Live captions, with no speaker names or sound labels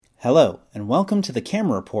Hello, and welcome to the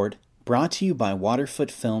Camera Report, brought to you by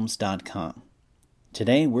waterfootfilms.com.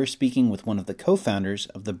 Today we're speaking with one of the co-founders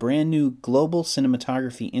of the brand new Global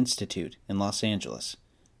Cinematography Institute in Los Angeles,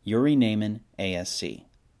 Yuri Neyman, ASC.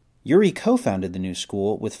 Yuri co-founded the new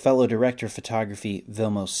school with fellow director of photography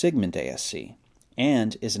Vilmos Sigmund ASC,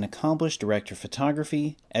 and is an accomplished director of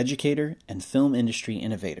photography, educator, and film industry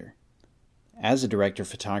innovator. As a director of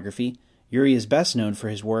photography, Yuri is best known for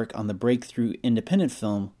his work on the breakthrough independent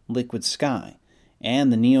film Liquid Sky and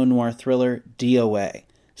the neo-noir thriller DOA,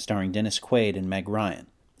 starring Dennis Quaid and Meg Ryan.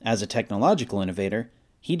 As a technological innovator,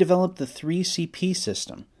 he developed the 3CP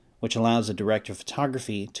system, which allows a director of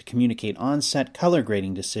photography to communicate on-set color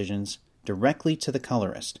grading decisions directly to the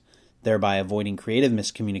colorist, thereby avoiding creative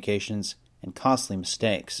miscommunications and costly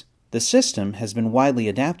mistakes. The system has been widely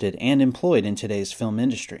adapted and employed in today's film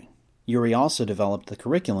industry. Yuri also developed the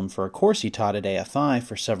curriculum for a course he taught at AFI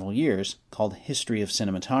for several years called History of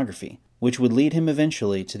Cinematography, which would lead him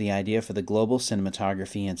eventually to the idea for the Global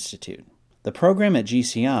Cinematography Institute. The program at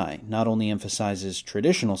GCI not only emphasizes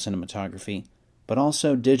traditional cinematography, but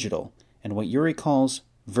also digital and what Yuri calls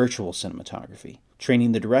virtual cinematography,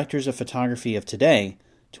 training the directors of photography of today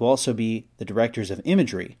to also be the directors of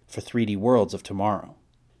imagery for 3D worlds of tomorrow.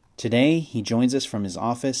 Today, he joins us from his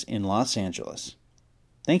office in Los Angeles.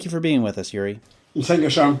 Thank you for being with us, Yuri. Thank you,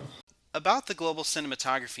 Sean. About the Global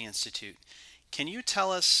Cinematography Institute, can you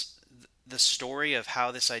tell us the story of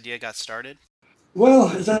how this idea got started? Well,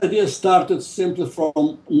 the idea started simply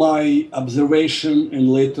from my observation, and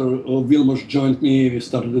later Vilmos joined me. We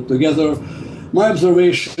started it together. My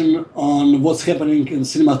observation on what's happening in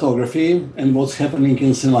cinematography and what's happening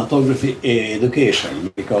in cinematography education,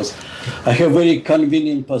 because I have a very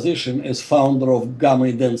convenient position as founder of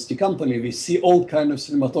Gamma Density Company. We see all kinds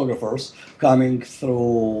of cinematographers coming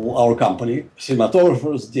through our company,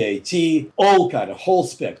 cinematographers, DIT, all kind of whole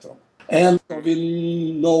spectrum. And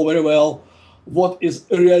we know very well what is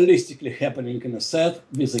realistically happening in a set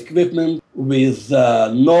with equipment, with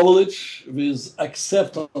knowledge, with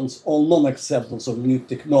acceptance or non-acceptance of new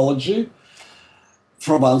technology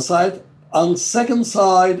from one side. On the second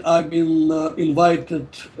side, I've been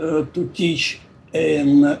invited to teach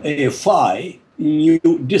in AFI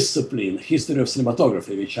new discipline, History of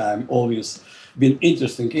Cinematography, which I'm always been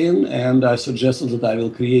interested in, and I suggested that I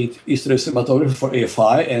will create History of Cinematography for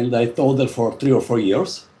AFI, and I taught that for 3 or 4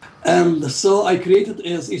 years. And so I created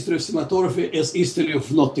as History of Cinematography as history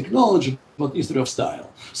of not technology, but history of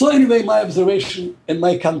style. So anyway, my observation and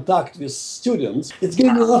my contact with students, it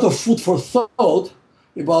gave me a lot of food for thought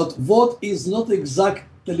about what is not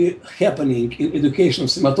exactly happening in education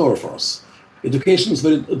of cinematographers. Education is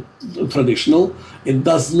very traditional. It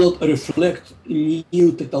does not reflect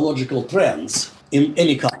new technological trends in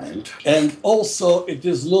any kind. And also it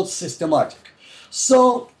is not systematic.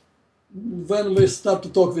 So when we start to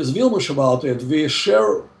talk with Vilmos about it, we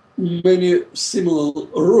share many similar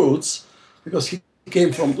roots, because he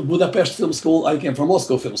came from Budapest Film School, I came from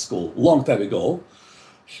Moscow Film School long time ago.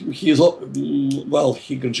 He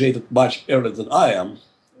graduated much earlier than I am,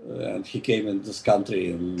 and he came in this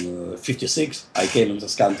country in 56. I came in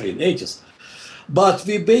this country in 80s. But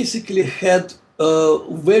we basically had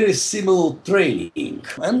very similar training,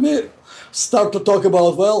 and we start to talk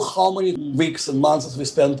about, well, how many weeks and months we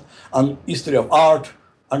spent on history of art,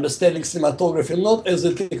 understanding cinematography, not as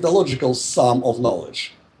a technological sum of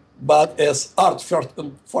knowledge, but as art first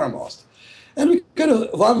and foremost. And we kind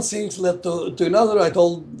of, one thing led to another. I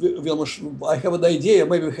told Vilmos, I have an idea,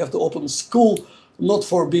 maybe we have to open school, not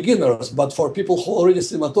for beginners, but for people who are already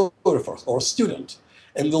cinematographers or students,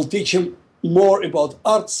 and we'll teach them more about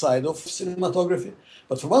art side of cinematography.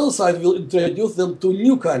 But from other side, we'll introduce them to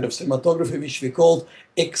new kind of cinematography, which we called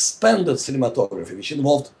expanded cinematography, which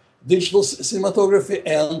involved digital cinematography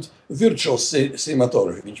and virtual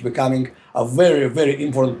cinematography, which is becoming a very, very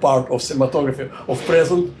important part of cinematography of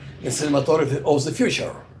present and cinematography of the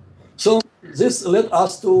future. So this led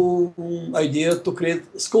us to idea to create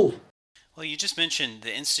a school. Well, you just mentioned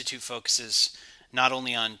the Institute focuses not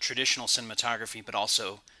only on traditional cinematography, but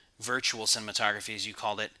also virtual cinematography, as you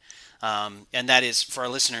called it. And that is, for our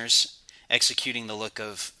listeners, executing the look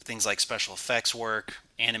of things like special effects work,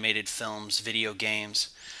 animated films, video games.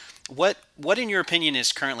 What in your opinion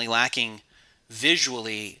is currently lacking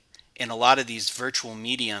visually in a lot of these virtual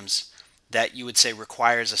mediums that you would say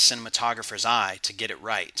requires a cinematographer's eye to get it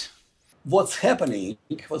right? What's happening?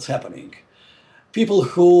 People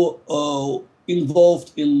who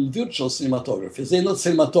involved in virtual cinematography, they're not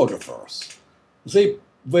cinematographers. They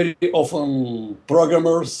very often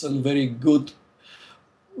programmers and very good,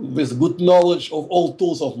 with good knowledge of all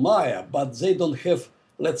tools of Maya, but they don't have,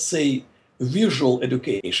 let's say, visual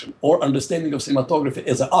education or understanding of cinematography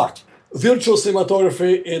as an art. Virtual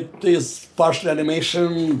cinematography, it is partially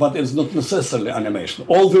animation, but it's not necessarily animation.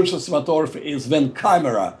 All virtual cinematography is when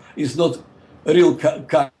camera is not a real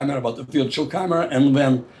camera, but a virtual camera, and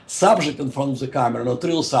when subject in front of the camera, not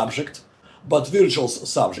real subject, but virtual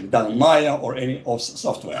subject done in Maya or any of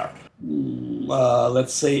software.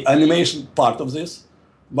 Let's say animation part of this,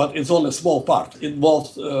 but it's only a small part. It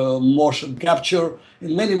involves motion capture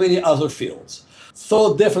in many, many other fields.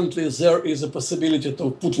 So definitely there is a possibility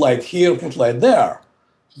to put light here, put light there.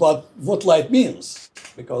 But what light means?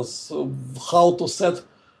 Because how to set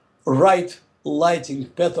right lighting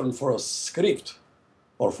pattern for a script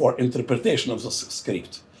or for interpretation of the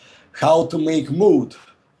script. How to make mood.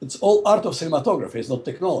 It's all art of cinematography, it's not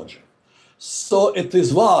technology. So it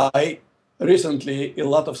is why recently a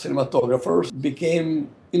lot of cinematographers became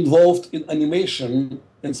involved in animation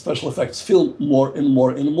and special effects film more and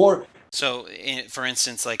more and more. So, for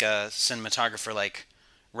instance, like a cinematographer like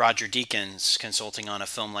Roger Deakins consulting on a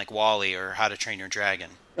film like WALL-E or How to Train Your Dragon.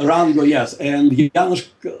 Rango, yes, and Janusz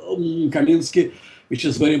Kaminski, which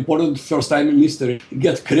is very important, first time in history,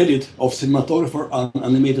 get credit of cinematographer on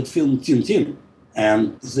animated film Tintin.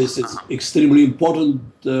 And this is extremely important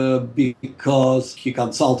because he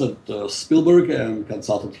consulted Spielberg and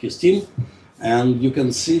consulted his team. And you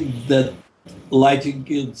can see that lighting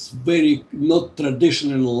is very, not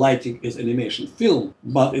traditional lighting is animation film,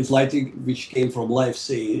 but it's lighting which came from live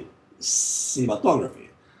cinematography.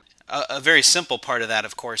 A very simple part of that,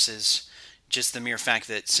 of course, is just the mere fact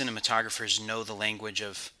that cinematographers know the language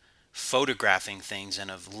of photographing things and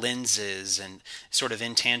of lenses and sort of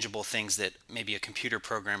intangible things that maybe a computer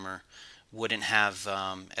programmer wouldn't have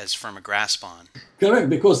as firm a grasp on. Correct,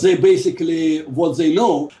 because they basically, what they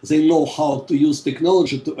know how to use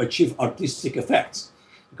technology to achieve artistic effects.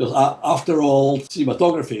 Because after all,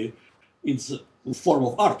 cinematography, it's a form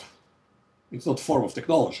of art. It's not a form of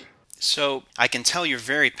technology. So I can tell you're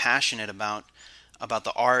very passionate about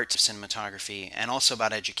the art of cinematography and also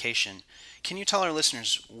about education. Can you tell our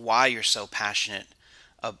listeners why you're so passionate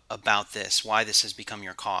about this, why this has become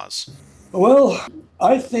your cause? Well,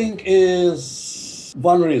 I think is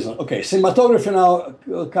one reason. Okay, cinematography now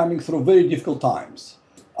coming through very difficult times.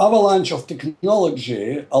 Avalanche of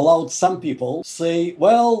technology allowed some people say,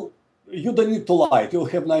 well, you don't need to light. You'll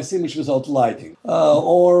have nice image without lighting.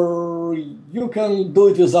 Or you can do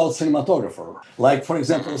it without cinematographer. Like, for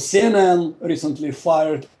example, CNN recently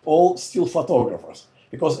fired all still photographers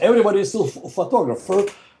because everybody is still photographer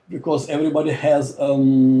because everybody has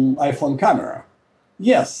an iPhone camera.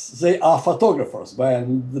 Yes, they are photographers,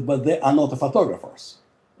 but they are not photographers.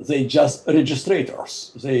 They just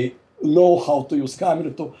registrators. They know how to use camera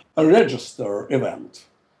to register event.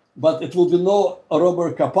 But it will be no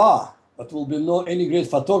Robert Capa. It will be no any great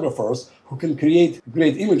photographers who can create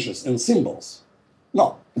great images and symbols.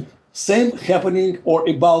 No. Same happening or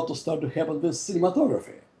about to start to happen with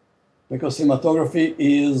cinematography. Because cinematography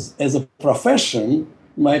is, as a profession,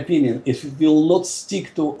 in my opinion, it will not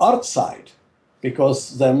stick to art side,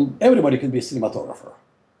 because then everybody can be a cinematographer.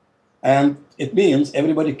 And it means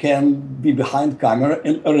everybody can be behind camera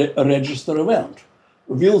and register event.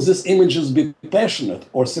 Will these images be passionate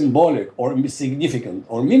or symbolic or significant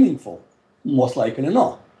or meaningful? Most likely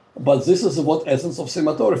no. But this is what essence of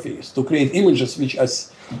cinematography is, to create images which are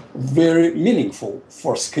very meaningful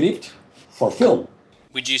for script, for film.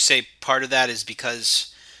 Would you say part of that is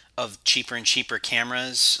because of cheaper and cheaper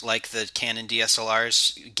cameras, like the Canon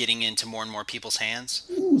DSLRs, getting into more and more people's hands?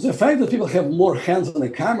 The fact that people have more hands on a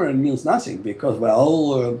camera means nothing, because,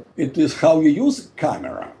 well, it is how you use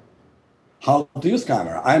camera. How to use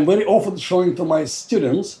camera. I'm very often showing to my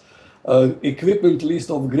students equipment list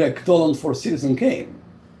of Greg Toland for Citizen Kane.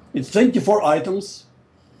 It's 24 items,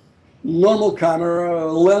 normal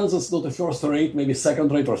camera, lenses not the first rate, maybe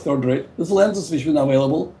second rate or third rate. There's lenses which have been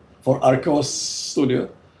available for Arcos Studio.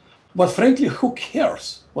 But frankly, who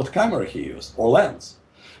cares what camera he used or lens?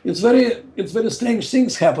 It's very strange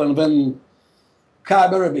things happen when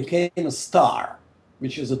camera became a star,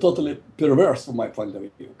 which is a totally perverse from my point of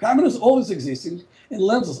view. Camera is always existing and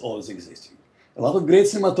lens is always existing. A lot of great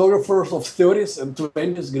cinematographers of 30s and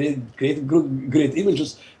 20s great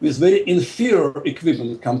images with very inferior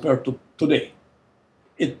equipment compared to today.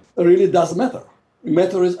 It really doesn't matter. The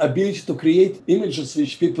matter is ability to create images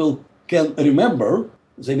which people can remember.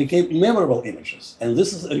 They became memorable images, and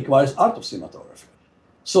this requires art of cinematography.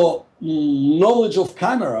 So knowledge of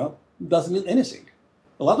camera doesn't mean anything.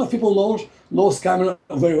 A lot of people knows camera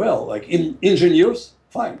very well, like engineers,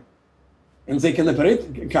 fine. And they can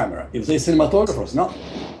operate camera. If they're cinematographers, no.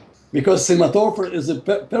 Because cinematographer is a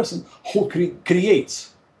person who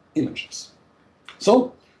creates images.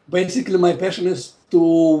 So basically my passion is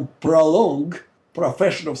to prolong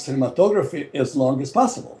profession of cinematography as long as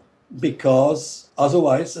possible, because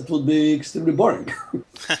otherwise it would be extremely boring.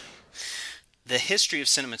 The history of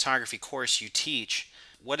cinematography course you teach,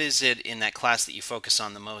 what is it in that class that you focus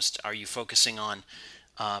on the most? Are you focusing on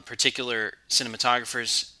particular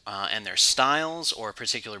cinematographers and their styles, or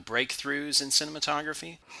particular breakthroughs in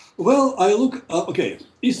cinematography? Well, I look, okay,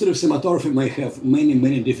 history of cinematography may have many,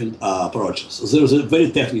 many different approaches. There's a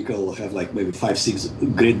very technical, have like maybe 5, 6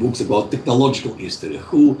 great books about technological history,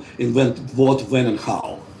 who invented what, when, and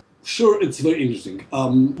how. Sure, it's very interesting.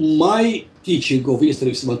 My teaching of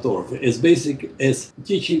history of cinematography is basic as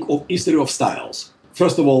teaching of history of styles.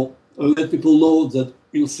 First of all, let people know that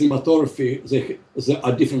in cinematography there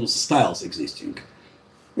are different styles existing.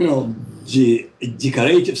 You know, the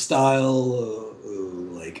decorative style,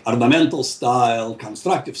 like ornamental style,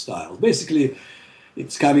 constructive style. Basically,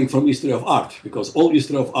 it's coming from history of art, because all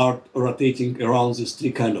history of art rotating around these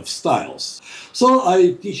 3 kind of styles. So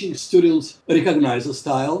I teaching students recognize the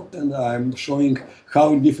style, and I'm showing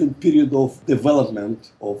how in different period of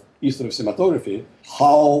development of history of cinematography,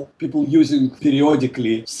 how people using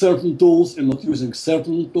periodically certain tools and not using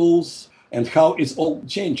certain tools, and how it's all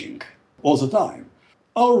changing all the time.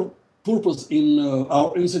 Our purpose in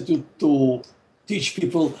our institute to teach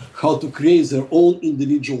people how to create their own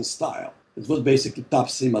individual style. It's what basically top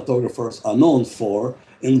cinematographers are known for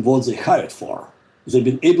and what they hired for. They've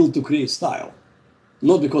been able to create style,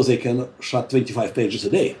 not because they can shot 25 pages a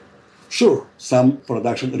day. Sure, some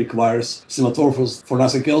production requires cinematographers for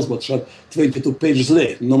nothing else but shot 22 pages a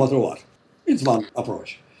day, no matter what. It's one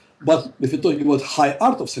approach. But if you're talking about high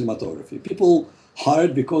art of cinematography, people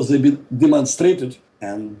hired because they've been demonstrated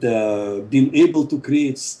and been able to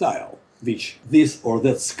create style, which this or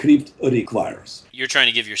that script requires. You're trying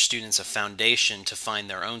to give your students a foundation to find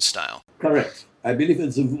their own style. Correct. I believe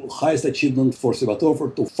it's the highest achievement for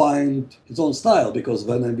cinematographer to find his own style, because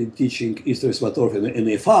when I've been teaching history of cinematography in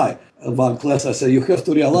AFI, in one class I said, you have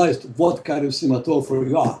to realize what kind of cinematographer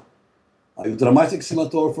you are. Are you dramatic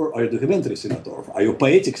cinematographer? Are you documentary cinematographer? Are you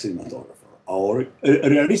poetic cinematographer? Or a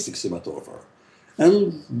realistic cinematographer?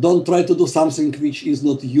 And don't try to do something which is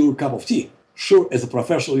not your cup of tea. Sure, as a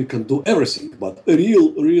professional, you can do everything, but a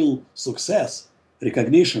real success,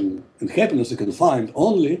 recognition, and happiness you can find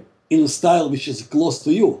only in a style which is close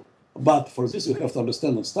to you. But for this, you have to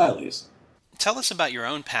understand what style is. Tell us about your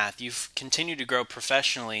own path. You've continued to grow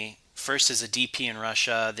professionally, first as a DP in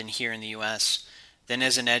Russia, then here in the US, then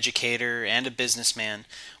as an educator and a businessman.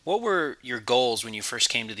 What were your goals when you first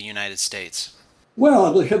came to the United States? Well,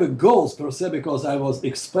 I don't have a goals per se, because I was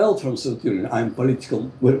expelled from Soviet Union. I'm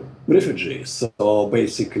political refugee, so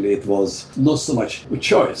basically it was not so much a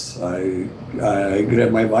choice. I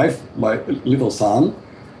grabbed my wife, my little son.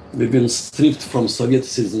 We've been stripped from Soviet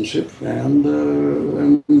citizenship and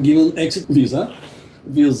given exit visa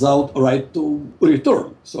without right to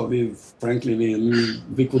return. So we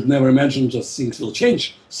could never imagine just things will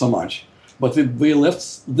change so much. But we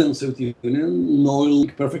left the Soviet Union knowing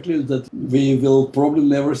perfectly that we will probably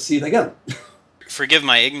never see it again. Forgive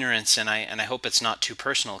my ignorance, and I hope it's not too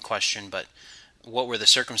personal a question, but what were the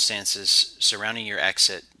circumstances surrounding your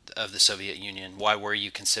exit of the Soviet Union? Why were you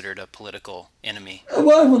considered a political enemy?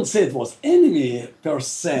 Well, I wouldn't say it was enemy per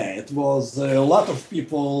se. It was a lot of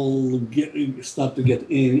people start to get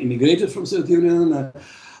immigrated from Soviet Union.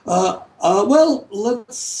 Well,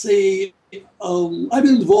 let's say I've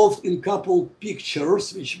been involved in a couple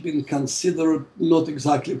pictures which have been considered not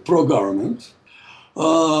exactly pro-government.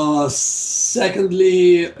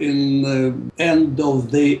 Secondly, in the end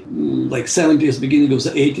of the 70s, beginning of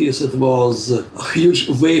the 80s, it was a huge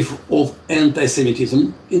wave of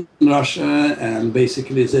anti-Semitism in Russia, and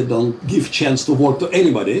basically they don't give chance to work to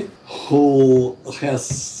anybody who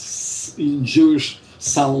has Jewish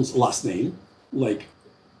sounds last name, like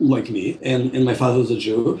me, and my father was a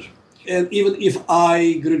Jew. And even if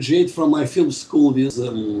I graduate from my film school with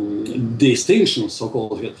distinction,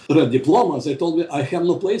 so-called red diploma, they told me I have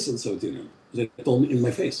no place in Soviet Union. They told me in my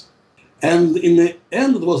face. And in the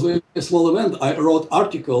end, it was a very small event. I wrote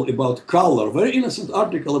article about color, very innocent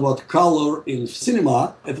article about color in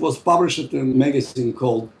cinema. It was published in a magazine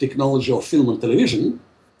called Technology of Film and Television.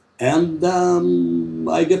 And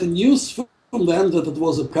I get a news from them that it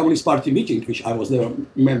was a Communist Party meeting, which I was never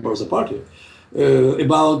a member of the party.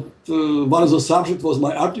 About one of the subjects was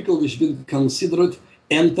my article, which has been considered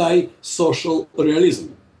anti-social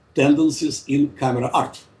realism, tendencies in camera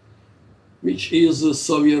art, which is a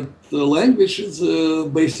Soviet language. It's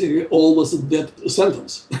basically almost a dead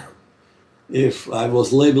sentence. If I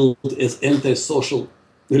was labeled as anti-social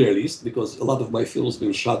realist, because a lot of my films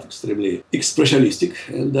been shot extremely expressionistic,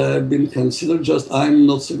 and I've been considered just I'm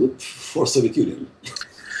not so good for Soviet Union.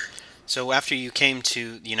 So after you came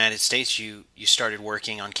to the United States, you started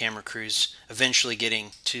working on camera crews, eventually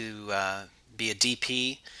getting to be a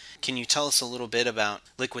DP. Can you tell us a little bit about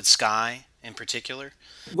Liquid Sky in particular?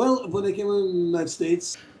 Well, when I came to the United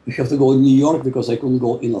States, we have to go in New York because I couldn't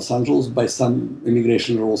go in Los Angeles. By some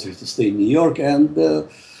immigration rules, you have to stay in New York. And,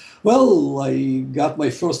 well, I got my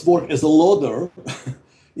first work as a loader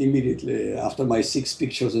immediately after my 6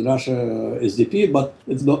 pictures in Russia as DP, but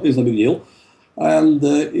it's no big deal. And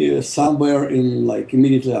somewhere in like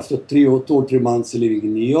immediately after 2 or 3 months living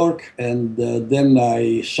in New York, and then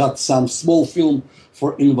I shot some small film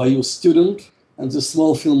for NYU student, and the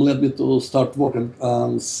small film led me to start working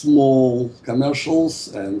on small commercials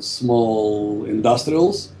and small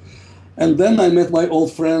industrials. And then I met my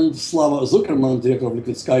old friend Slava Zuckerman, director of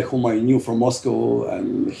Liquid Sky, whom I knew from Moscow,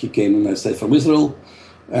 and he came in, I said, from Israel,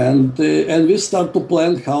 and we started to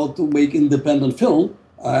plan how to make independent film.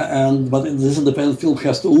 But this independent film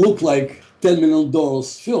has to look like $10 million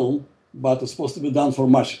film, but it's supposed to be done for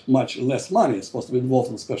much, much less money. It's supposed to be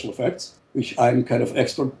involved in special effects, which I'm kind of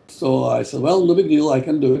expert. So I said, well, no big deal, I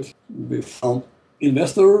can do it. We found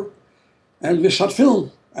investor, and we shot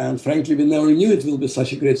film. And frankly, we never knew it will be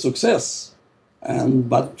such a great success.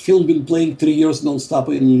 But film been playing 3 years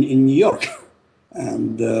nonstop in New York.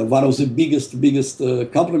 And one of the biggest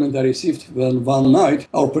compliment I received when one night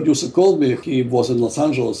our producer called me. He was in Los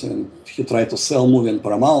Angeles and he tried to sell movie in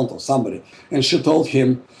Paramount or somebody. And she told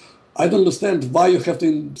him, I don't understand why you have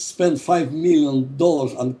to spend $5 million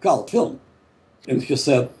on cult film. And he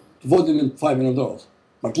said, what do you mean $5 million?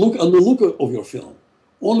 But look at the look of your film.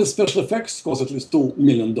 Only special effects cost at least $2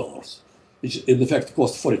 million, which in effect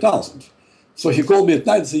cost $40,000. So he called me at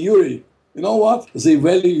night and said, Yuri, you know what? They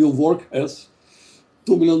value your work as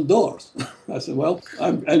 $2 million. I said, well,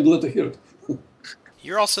 I'm glad to hear it.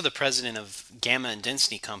 You're also the president of Gamma and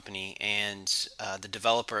Density Company and the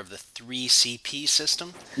developer of the 3CP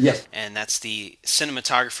system. Yes. And that's the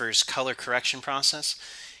cinematographer's color correction process.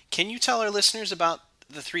 Can you tell our listeners about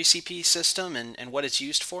the 3CP system and what it's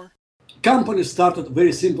used for? Company started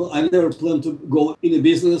very simple. I never planned to go in a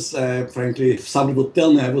business. Frankly, if somebody would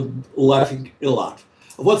tell me, I would laughing a lot.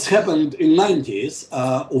 What's happened in 90s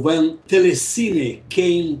when telecine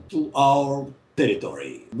came to our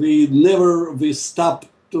territory, we stopped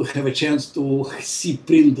to have a chance to see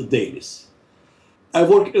print dailies. I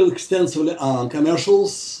worked extensively on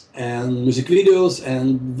commercials and music videos,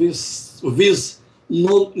 and with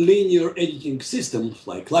non-linear editing systems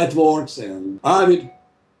like Lightworks and Avid,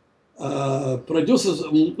 producers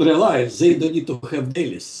realized they don't need to have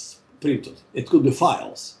dailies printed. It could be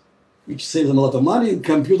files, which saves them a lot of money.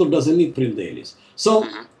 Computer doesn't need print dailies. So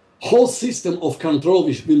whole system of control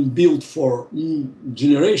which has been built for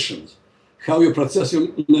generations, how you process your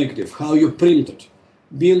negative, how you print it,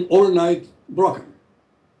 being overnight broken.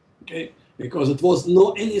 Okay? Because it was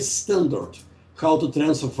no any standard how to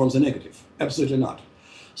transfer from the negative. Absolutely not.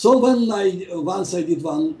 So once I did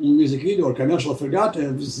one music video or commercial, I forgot,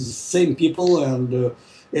 and this is the same people,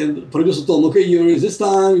 and producer told me, okay, Yuri, this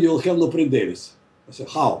time you'll have no print dailies. I said,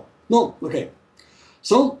 how? No, okay.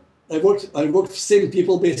 So I worked same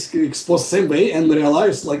people, basically exposed same way, and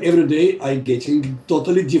realized like every day I getting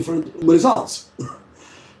totally different results.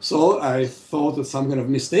 So I thought it's some kind of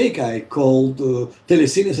mistake. I called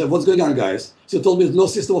Telecine and said, what's going on, guys? They told me there's no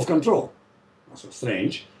system of control. I said,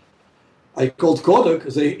 strange. I called Kodak.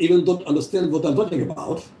 They even don't understand what I'm talking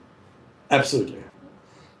about. Absolutely.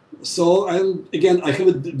 So, and again, I have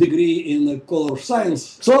a degree in color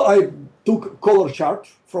science. So I took color chart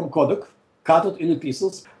from Kodak, cut it into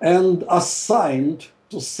pieces, and assigned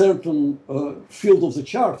to certain field of the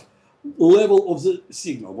chart level of the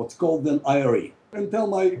signal, what's called then IRE. And tell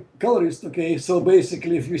my colorist, okay, so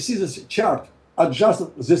basically if you see this chart, adjust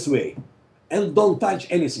it this way and don't touch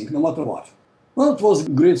anything, no matter what. Well, it was a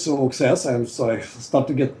great success, and so I started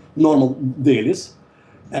to get normal dailies.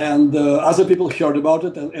 And other people heard about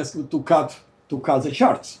it and asked me to cut the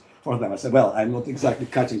charts for them. I said, well, I'm not exactly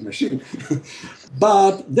cutting machine.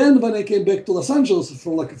 But then when I came back to Los Angeles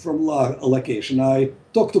from location, I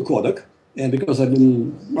talked to Kodak. And because I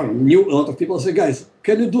knew a lot of people, I said, guys,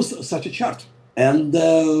 can you do such a chart? And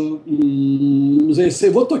they say,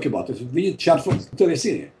 what talk about it? We need chart from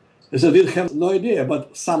Telecine. They said, we have no idea,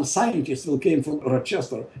 but some scientists will came from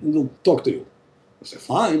Rochester and will talk to you. I said,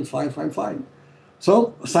 fine.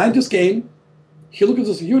 So a scientist came, he looked at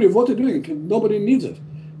this, Yuri, what are you doing? Nobody needs it.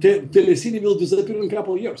 Telecine will disappear in a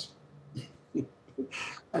couple of years.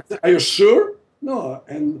 I said, are you sure? No.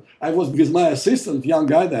 And I was with my assistant, young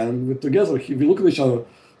guy then, together, we looked at each other.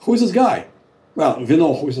 who is this guy? Well, we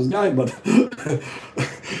know who is this guy, but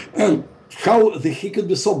and how he could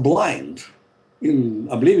be so blind,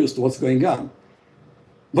 oblivious to what's going on.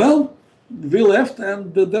 Well, we left,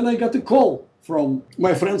 and then I got a call from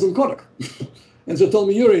my friends in Kodak. And they told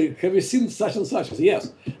me, Yuri, have you seen such and such? I said,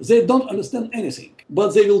 yes. They don't understand anything,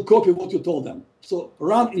 but they will copy what you told them. So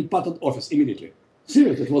run in patent office immediately.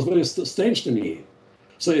 Seriously, it was very strange to me.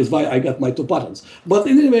 So it's why I got my 2 patents. But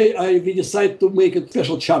anyway, we decided to make a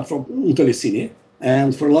special chart from telecine.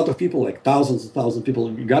 And for a lot of people, like thousands and thousands of people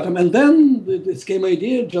got them. And then it came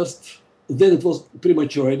idea, then it was a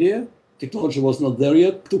premature idea. Technology was not there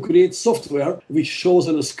yet, to create software which shows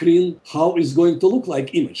on a screen how it's going to look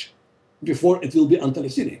like image before it will be on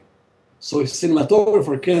telecine. So a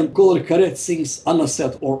cinematographer can color correct things on a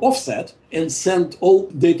set or offset and send all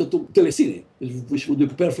data to telecine, which would be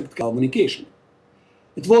perfect communication.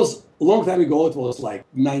 It was a long time ago, it was like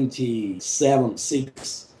 97,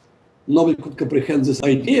 6. Nobody could comprehend this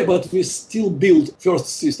idea, but we still built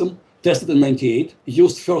first system, tested in 98,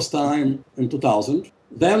 used first time in 2000.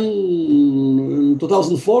 Then in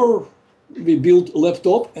 2004, we built a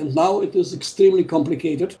laptop, and now it is extremely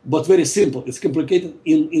complicated, but very simple. It's complicated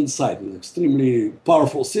inside. It's an extremely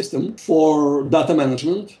powerful system for data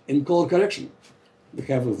management and color correction. We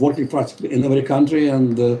have it working practically in every country,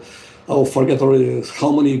 and I forget already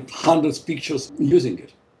how many hundreds of pictures using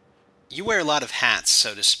it. You wear a lot of hats,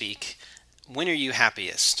 so to speak. When are you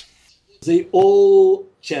happiest? They all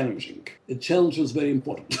challenging. The challenge is very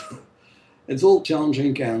important. It's all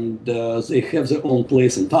challenging, and they have their own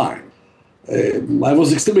place and time. I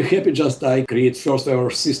was extremely happy I create first ever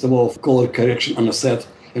system of color correction on a set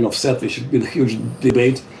and offset, which has been a huge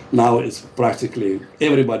debate. Now it's practically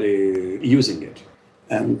everybody using it.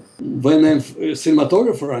 And when I'm a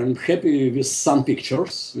cinematographer, I'm happy with some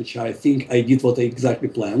pictures, which I think I did what I exactly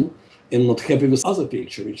planned, and not happy with other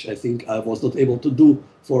picture, which I think I was not able to do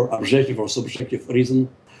for objective or subjective reason.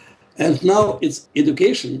 And now it's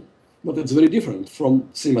education, but it's very different from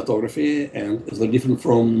cinematography, and it's very different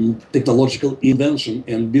from technological invention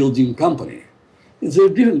and building company. It's very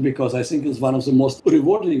different because I think it's one of the most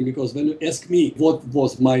rewarding, because when you ask me what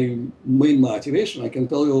was my main motivation, I can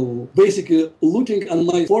tell you basically looking at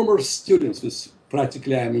my former students, which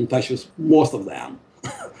practically I'm in touch with most of them.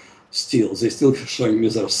 They're still showing me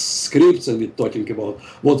their scripts, and we're talking about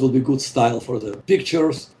what will be good style for the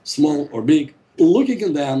pictures, small or big. Looking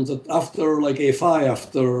at them, that after like AFI,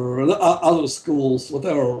 after other schools,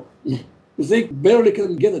 whatever, they barely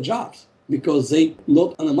can get a job because they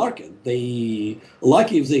not on the market. They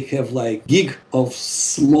lucky if they have like gig of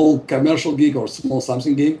small commercial gig or small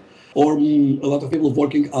something gig, or a lot of people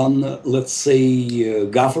working on, let's say,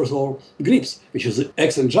 gaffers or grips, which is an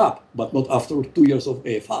excellent job, but not after 2 years of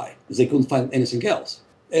AFI. They couldn't find anything else.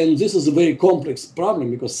 And this is a very complex problem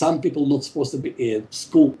because some people not supposed to be at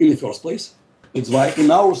school in the first place. It's why in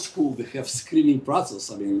our school we have screening process.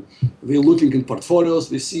 I mean, we're looking in portfolios,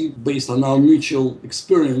 we see based on our mutual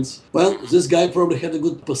experience, well, this guy probably had a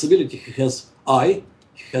good possibility. He has eye,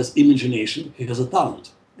 he has imagination, he has a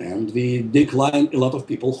talent. And we decline a lot of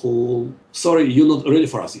people who, sorry, you're not ready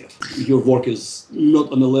for us yet. Your work is not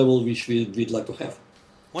on a level which we'd like to have.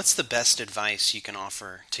 What's the best advice you can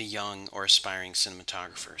offer to young or aspiring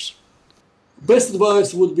cinematographers? Best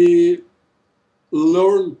advice would be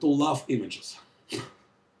learn to love images.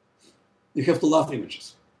 You have to love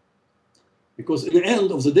images. Because at the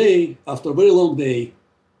end of the day, after a very long day,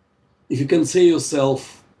 if you can say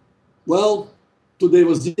yourself, well, today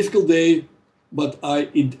was a difficult day, but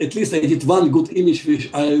at least I did one good image which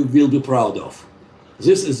I will be proud of.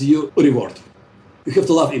 This is your reward. You have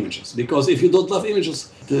to love images, because if you don't love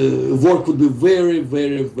images, the work would be very,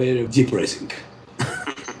 very, very depressing.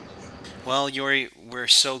 Well, Yuri, we're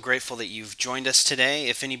so grateful that you've joined us today.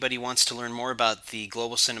 If anybody wants to learn more about the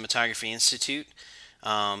Global Cinematography Institute,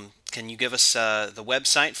 can you give us the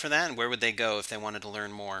website for that? And where would they go if they wanted to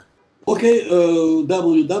learn more? Okay,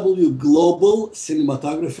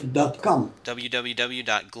 www.globalcinematography.com.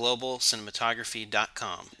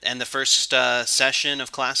 www.globalcinematography.com. And the first session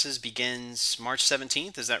of classes begins March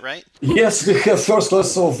 17th, is that right? Yes, we have first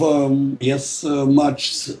class of,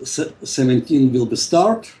 March 17th will be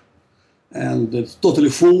start. And it's totally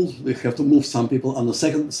full. We have to move some people on the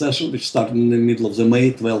second session, which started in the middle of the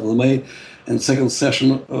May, 12th of May. And second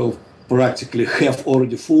session practically half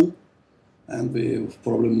already full. And we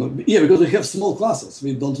probably, because we have small classes.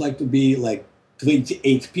 We don't like to be like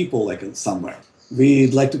 28 people like somewhere.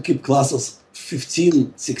 We'd like to keep classes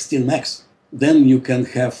 15, 16 max. Then you can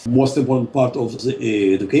have most important part of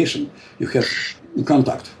the education. You have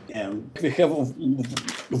contact. And we have a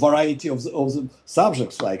variety of the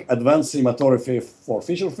subjects like advanced cinematography for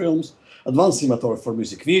feature films, advanced cinematography for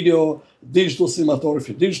music video, digital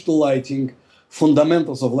cinematography, digital lighting,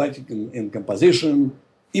 fundamentals of lighting and composition,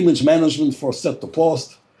 image management for set to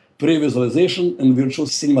post, pre-visualization, and virtual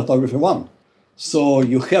cinematography 1. So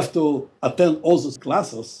you have to attend all those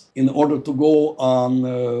classes in order to go on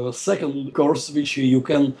a second course, which you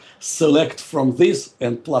can select from this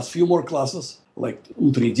and plus few more classes like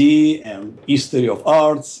 3D and history of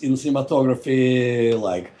arts in cinematography,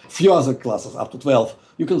 like few other classes up to 12.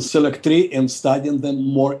 You can select 3 and study them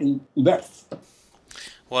more in depth.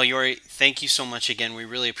 Well, Yuri, thank you so much again. We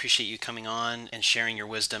really appreciate you coming on and sharing your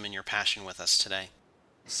wisdom and your passion with us today.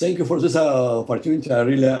 Thank you for this opportunity. I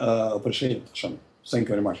really appreciate it, Sean. Thank you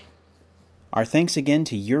very much. Our thanks again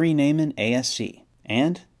to Yuri Neyman, ASC.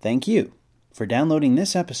 And thank you for downloading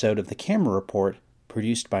this episode of The Camera Report,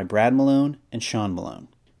 produced by Brad Malone and Sean Malone.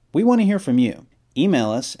 We want to hear from you.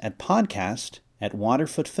 Email us at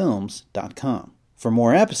podcast@waterfootfilms.com. For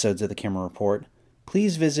more episodes of The Camera Report,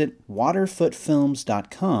 please visit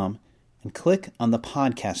waterfootfilms.com and click on the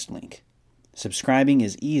podcast link. Subscribing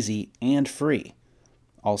is easy and free.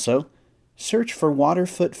 Also, search for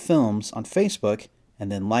Waterfoot Films on Facebook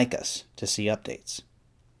and then like us to see updates.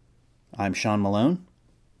 I'm Sean Malone.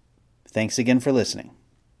 Thanks again for listening.